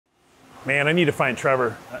Man, I need to find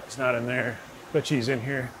Trevor. He's not in there. Bet he's in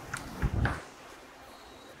here.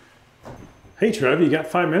 Hey, Trev, you got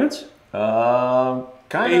 5 minutes? Kind of.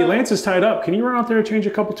 Hey, Lance is tied up. Can you run out there and change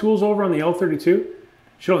a couple tools over on the L32?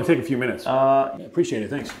 Should only take a few minutes. Yeah, appreciate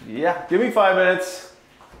it, thanks. Yeah, give me 5 minutes.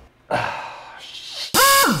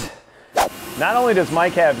 Not only does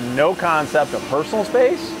Mike have no concept of personal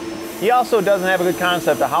space, he also doesn't have a good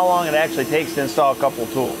concept of how long it actually takes to install a couple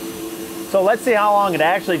tools. So let's see how long it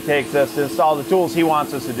actually takes us to install the tools he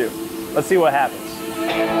wants us to do. Let's see what happens.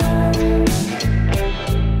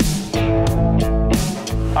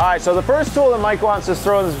 All right, so the first tool that Mike wants us to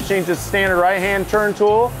throw in this machine is a standard right-hand turn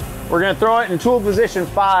tool. We're gonna throw it in tool position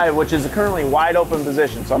 5, which is a currently wide open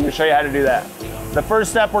position. So I'm gonna show you how to do that. The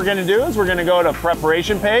first step we're gonna do is we're gonna go to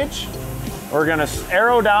preparation page. We're gonna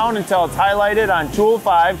arrow down until it's highlighted on tool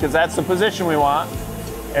 5, because that's the position we want.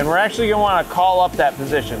 And we're actually gonna wanna call up that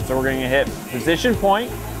position. So we're gonna hit position point.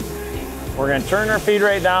 We're gonna turn our feed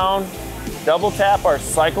rate down, double tap our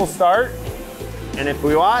cycle start. And if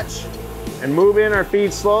we watch and move in our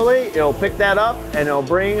feed slowly, it'll pick that up and it'll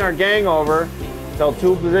bring our gang over until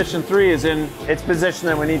tool position 3 is in its position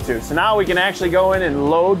that we need to. So now we can actually go in and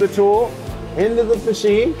load the tool into the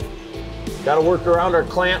machine. Got to work around our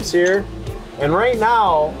clamps here. And right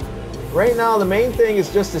now the main thing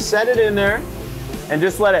is just to set it in there and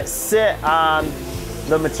just let it sit on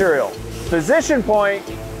the material. Position point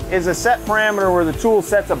is a set parameter where the tool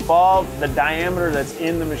sets above the diameter that's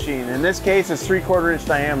in the machine. In this case, it's 3/4 inch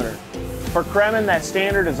diameter. For Kremin, that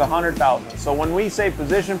standard is 100 thousandths. So when we say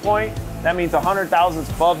position point, that means 100 thousandths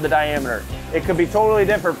above the diameter. It could be totally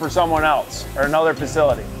different for someone else or another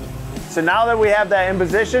facility. So now that we have that in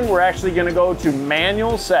position, we're actually gonna go to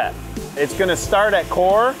manual set. It's gonna start at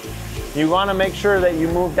core. You wanna make sure that you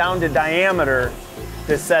move down to diameter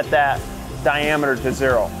to set that diameter to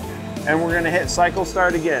 0. And we're gonna hit cycle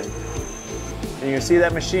start again. And you can see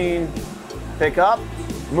that machine pick up,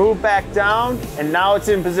 move back down, and now it's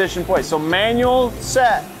in position point. So manual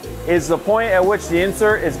set is the point at which the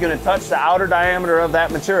insert is gonna touch the outer diameter of that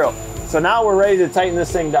material. So now we're ready to tighten this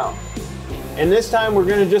thing down. And this time we're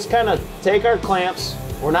gonna just kind of take our clamps.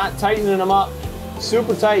 We're not tightening them up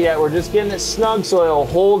super tight yet. We're just getting it snug so it'll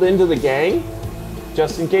hold into the gang.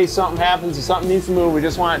 Just in case something happens and something needs to move, we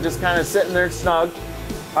just want it just kind of sitting there snug.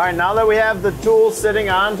 All right, now that we have the tool sitting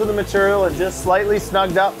onto the material and just slightly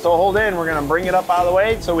snugged up, so hold in, we're gonna bring it up out of the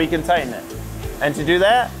way so we can tighten it. And to do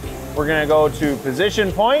that, we're gonna go to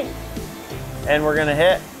position point and we're gonna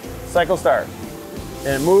hit cycle start.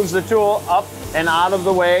 And it moves the tool up and out of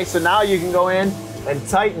the way, so now you can go in and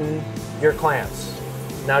tighten your clamps.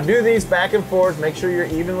 Now do these back and forth, make sure you're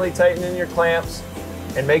evenly tightening your clamps,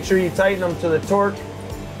 and make sure you tighten them to the torque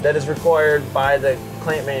that is required by the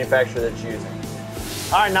clamp manufacturer that's using.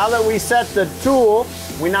 All right, now that we set the tool,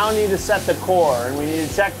 we now need to set the core, and we need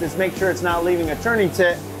to check this, make sure it's not leaving a turning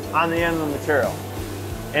tit on the end of the material.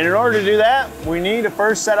 And in order to do that, we need to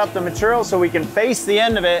first set up the material so we can face the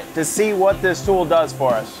end of it to see what this tool does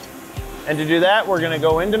for us. And to do that, we're gonna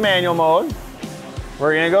go into manual mode.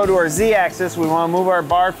 We're gonna go to our Z-axis. We wanna move our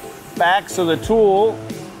bar back so the tool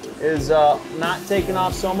is not taking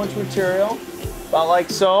off so much material, about like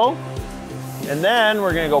so. And then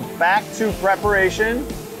we're gonna go back to preparation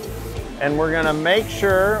and we're gonna make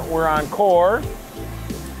sure we're on core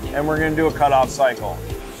and we're gonna do a cutoff cycle.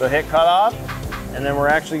 So hit cutoff and then we're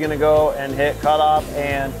actually gonna go and hit cutoff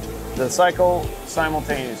and the cycle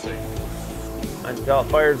simultaneously until it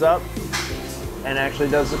fires up and actually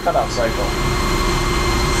does the cutoff cycle.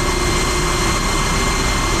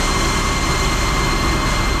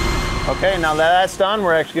 Okay, now that that's done,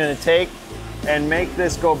 we're actually gonna take and make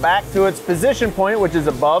this go back to its position point, which is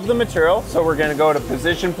above the material. So we're gonna go to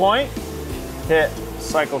position point, hit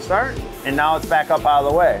cycle start, and now it's back up out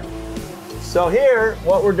of the way. So here,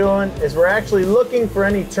 what we're doing is we're actually looking for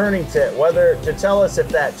any turning tit, whether to tell us if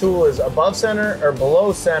that tool is above center or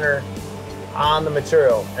below center on the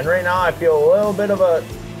material. And right now I feel a little bit of a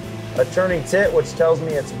turning tit, which tells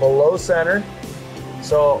me it's below center.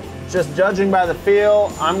 So just judging by the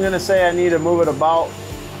feel, I'm gonna say I need to move it about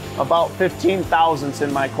 15 thousandths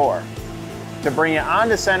in my core to bring it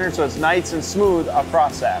onto center so it's nice and smooth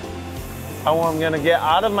across that. I'm gonna get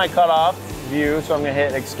out of my cutoff view, so I'm gonna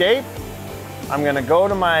hit escape. I'm gonna go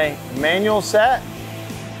to my manual set.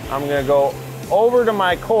 I'm gonna go over to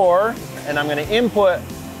my core and I'm gonna input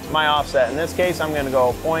my offset. In this case, I'm gonna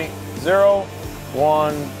go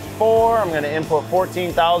 0.014. I'm gonna input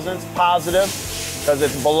 14 thousandths positive because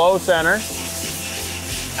it's below center.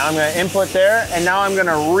 I'm gonna input there, and now I'm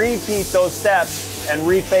gonna repeat those steps and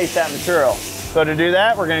reface that material. So to do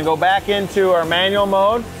that, we're gonna go back into our manual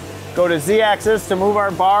mode, Go to Z-axis to move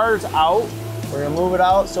our bars out. We're gonna move it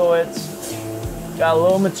out so it's got a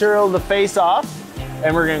little material to face off.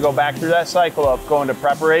 And we're gonna go back through that cycle of going to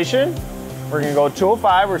preparation. We're gonna go tool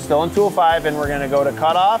 5, we're still in tool 5, and we're gonna go to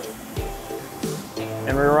cutoff.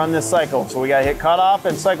 And we're gonna run this cycle. So we gotta hit cutoff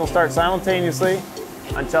and cycle start simultaneously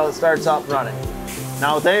until it starts up running.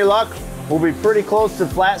 Now with any luck, we'll be pretty close to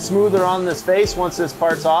flat smoother on this face once this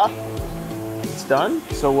part's off. It's done.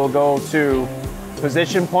 So we'll go to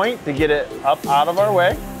position point to get it up out of our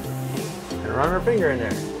way and run our finger in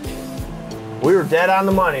there. We were dead on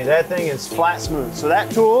the money. That thing is flat smooth. So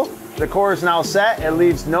that tool, the core is now set. It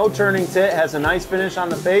leaves no turning to it, has a nice finish on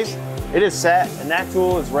the face. It is set, and that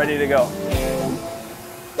tool is ready to go.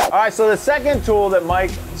 All right, so the second tool that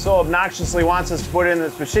Mike so obnoxiously wants us to put in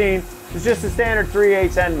this machine is just a standard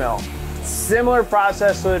 3/8 end mill. Similar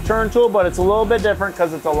process to the turn tool, but it's a little bit different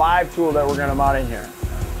because it's a live tool that we're gonna mount in here.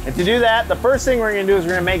 And to do that, the first thing we're gonna do is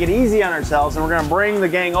we're gonna make it easy on ourselves, and we're gonna bring the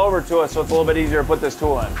gang over to us so it's a little bit easier to put this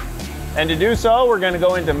tool in. And to do so, we're gonna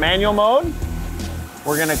go into manual mode.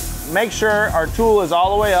 We're gonna make sure our tool is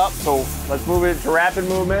all the way up. So let's move it to rapid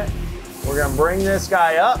movement. We're gonna bring this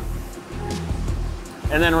guy up.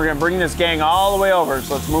 And then we're gonna bring this gang all the way over.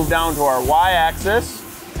 So let's move down to our Y-axis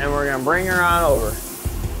and we're gonna bring her on over.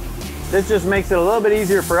 This just makes it a little bit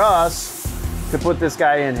easier for us to put this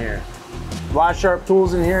guy in here. A lot of sharp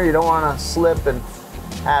tools in here. You don't wanna slip and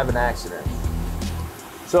have an accident.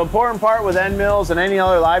 So important part with end mills and any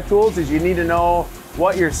other live tools is you need to know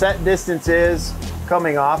what your set distance is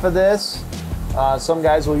coming off of this. Some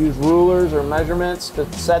guys will use rulers or measurements to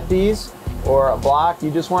set these, or a block.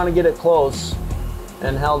 You just want to get it close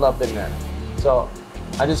and held up in there. So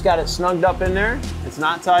I just got it snugged up in there. It's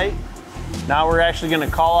not tight. Now we're actually going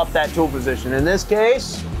to call up that tool position. In this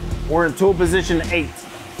case, we're in tool position 8.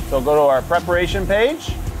 So go to our preparation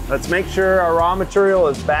page. Let's make sure our raw material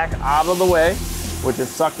is back out of the way, which is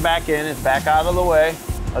sucked back in. It's back out of the way.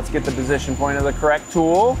 Let's get the position point of the correct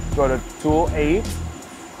tool. Go to tool 8.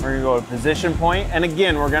 We're gonna go to position point. And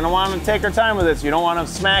again, we're gonna wanna take our time with this. You don't wanna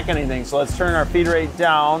smack anything. So let's turn our feed rate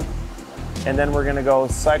down. And then we're gonna go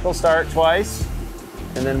cycle start twice.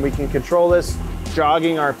 And then we can control this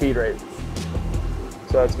jogging our feed rate.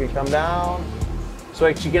 So it's gonna come down. So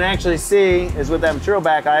what you can actually see is with that material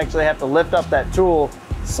back, I actually have to lift up that tool,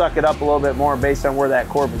 suck it up a little bit more based on where that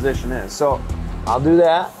core position is. So I'll do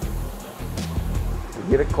that.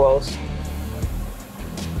 Get it close.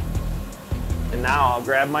 And now I'll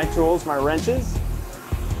grab my tools, my wrenches,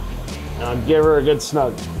 and I'll give her a good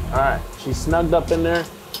snug. All right, she's snugged up in there.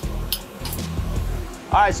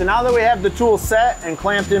 All right, so now that we have the tool set and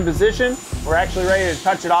clamped in position, we're actually ready to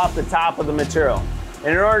touch it off the top of the material.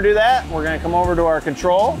 And in order to do that, we're gonna come over to our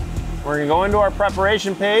control. We're gonna go into our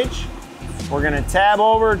preparation page. We're gonna tab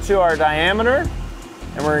over to our diameter,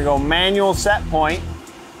 and we're gonna go manual set point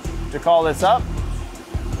to call this up.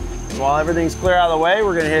 And while everything's clear out of the way,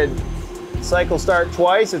 we're gonna hit cycle start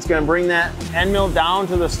twice. It's gonna bring that end mill down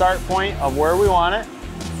to the start point of where we want it.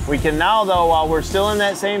 We can now though, while we're still in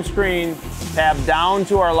that same screen, tab down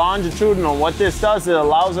to our longitudinal. What this does, it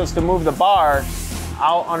allows us to move the bar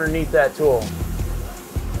out underneath that tool,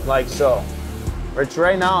 like so. Which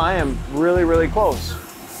right now I am really, really close.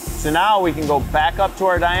 So now we can go back up to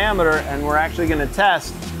our diameter and we're actually gonna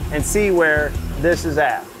test and see where this is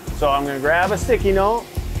at. So I'm gonna grab a sticky note.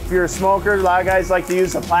 If you're a smoker, a lot of guys like to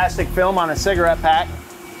use a plastic film on a cigarette pack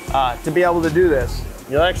to be able to do this.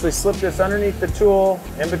 You'll actually slip this underneath the tool,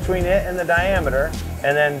 in between it and the diameter,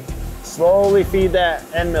 and then slowly feed that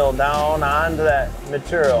end mill down onto that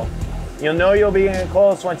material. You'll know you'll be getting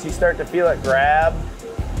close once you start to feel it grab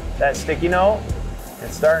that sticky note.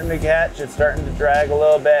 It's starting to catch, it's starting to drag a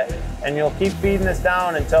little bit, and you'll keep feeding this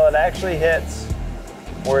down until it actually hits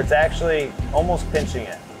where it's actually almost pinching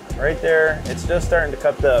it. Right there, it's just starting to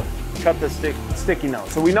cut the sticky note.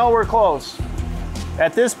 So we know we're close.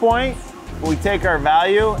 At this point, we take our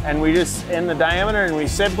value and we just, in the diameter, and we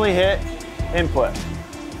simply hit input.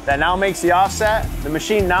 That now makes the offset. The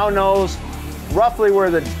machine now knows roughly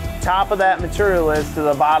where the top of that material is to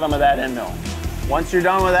the bottom of that end mill. Once you're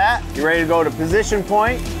done with that, you're ready to go to position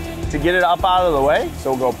point to get it up out of the way.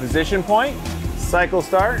 So we'll go position point, cycle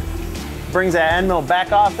start, brings that end mill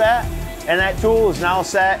back off that, and that tool is now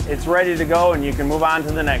set, it's ready to go, and you can move on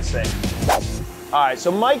to the next thing. All right,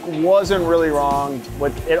 so Mike wasn't really wrong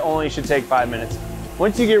with it only should take 5 minutes.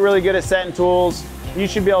 Once you get really good at setting tools, you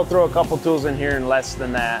should be able to throw a couple tools in here in less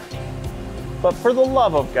than that. But for the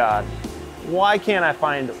love of God, why can't I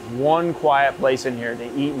find one quiet place in here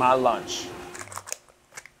to eat my lunch?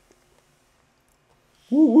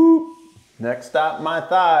 Woo woo. Next stop, my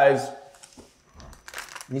thighs.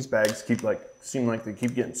 These bags keep like seem like they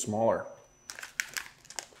keep getting smaller.